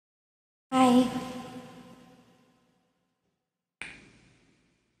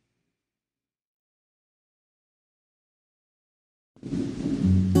Saying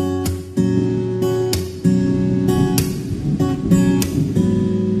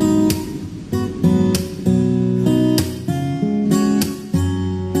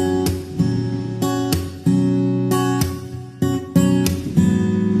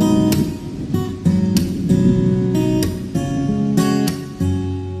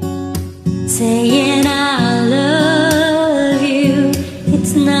I love you,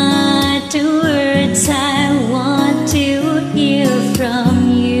 it's not the words I want to hear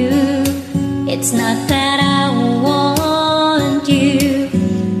from you. It's not that I want you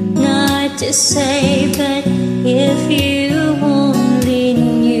not to say, but if you only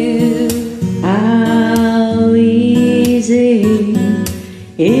knew how easy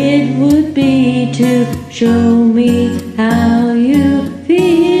it would be to show me how you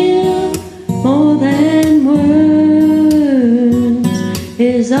feel. More than words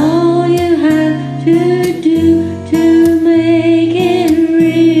is all you have to do to make it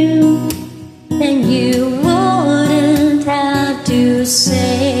real. Then you wouldn't have to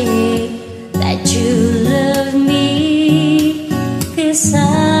say that you love me, 'cause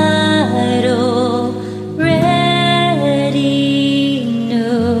I'd already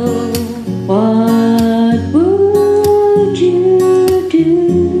know. What would you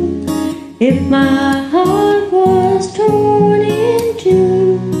do if my heart was torn in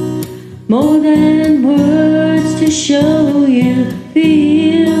two? More than words to show you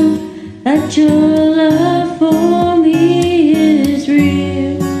feel that your love for me is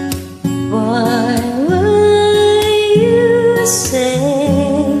real. What would you say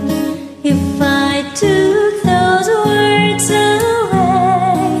if I took those words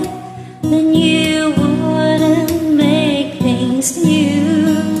away? Then you wouldn't make things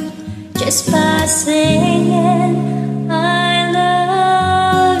new just by saying I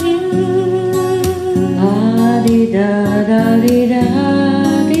love you.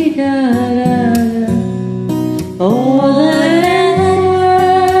 Da-dee-da-da-dee-da-dee-da-da. More than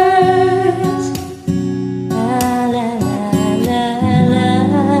words. La, la, la, la, la.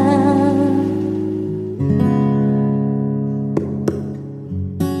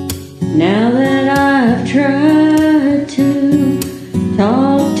 Now that I've tried to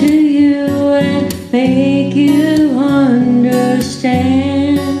talk to you and make you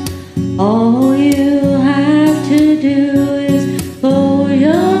understand, all you have to do is close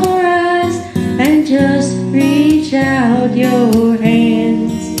your eyes and just reach out your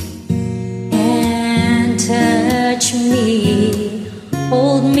hands And touch me,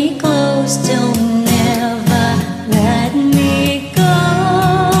 hold me close, don't ever let me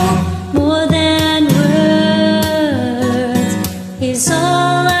go. More than words is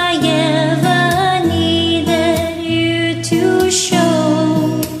all I ever needed you to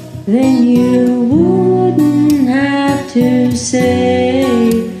show. Then you wouldn't have to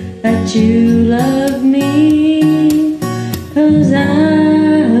say that you love me, 'cause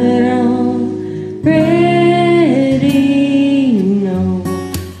I'd already know.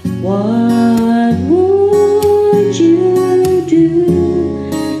 What would you do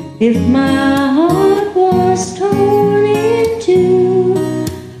if my heart was torn in two?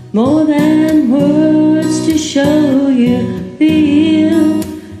 More than words to show you feel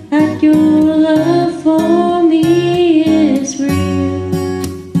that your love for me is real.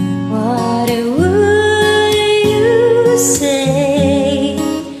 What would you say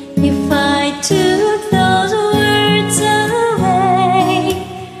if I took those words away?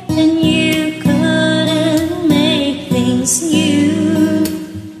 And you couldn't make things new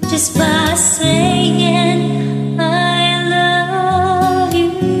just by saying I love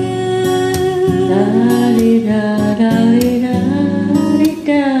you.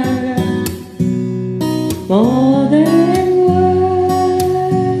 Da-dee-da-da-dee-da-dee-da-da. More than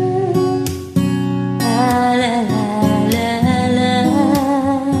words. La, la, la, la, la.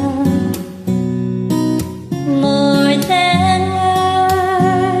 More than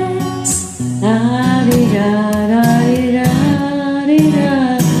words.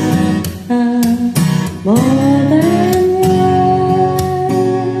 Da-dee-da-da-dee-da-dee-da-da. More than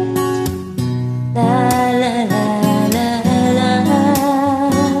words. La, la, la, la, la.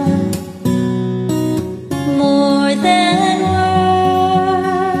 More than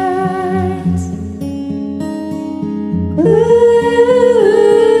words. Ooh.